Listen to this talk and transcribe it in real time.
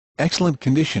excellent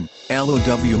condition,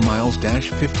 LOW miles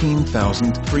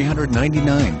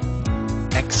 -15,399.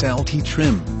 XLT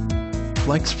trim.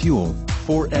 Flex fuel,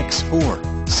 4x4,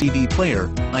 CD player,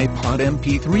 iPod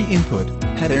MP3 input,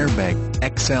 head airbag,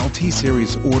 XLT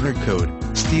series order code,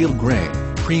 steel grey,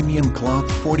 premium cloth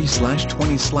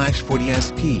 40/20/40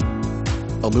 SP.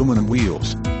 Aluminum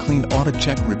wheels, clean auto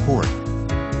check report,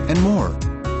 and more.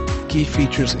 Key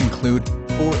features include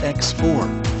 4x4,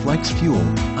 flex fuel,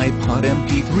 iPod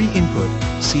MP3 input,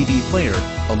 CD player,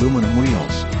 aluminum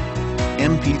wheels,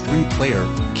 MP3 player,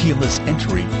 keyless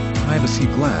entry, privacy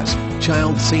glass,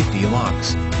 child safety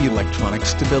locks, electronic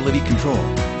stability control.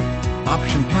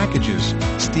 Option packages,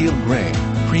 steel grey,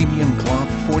 premium cloth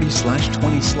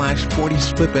 40/20/40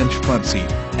 split bench front seat,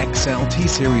 XLT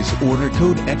series order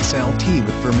code XLT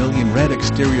with vermilion red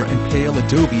exterior and pale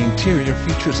adobe interior.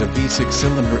 Features a V6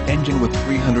 cylinder engine with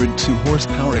 302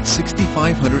 horsepower at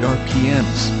 6,500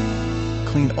 RPMs.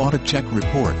 Clean auto check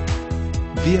report.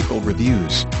 Vehicle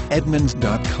reviews.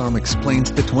 Edmunds.com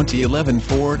explains the 2011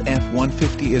 Ford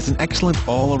F-150 is an excellent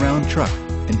all-around truck,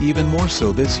 and even more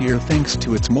so this year thanks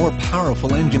to its more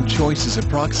powerful engine choices.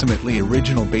 Approximately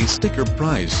original base sticker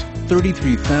price,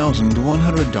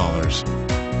 $33,100.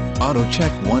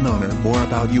 AutoCheck 1 owner. More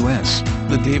about U.S.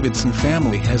 The Davidson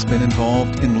family has been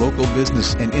involved in local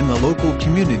business and in the local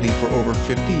community for over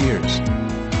 50 years.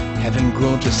 Having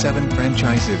grown to 7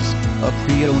 franchises, a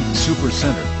pre-owned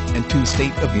supercenter, and 2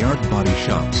 state-of-the-art body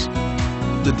shops.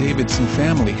 The Davidson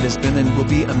family has been and will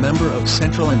be a member of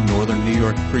Central and Northern New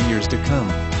York for years to come.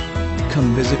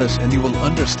 Come visit us and you will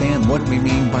understand what we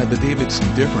mean by the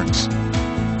Davidson difference.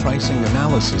 Pricing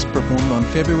analysis performed on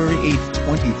February 8,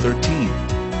 2013.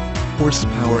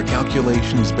 Horsepower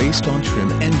calculations based on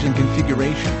trim engine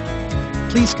configuration.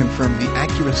 Please confirm the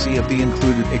accuracy of the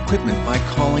included equipment by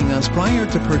calling us prior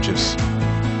to purchase.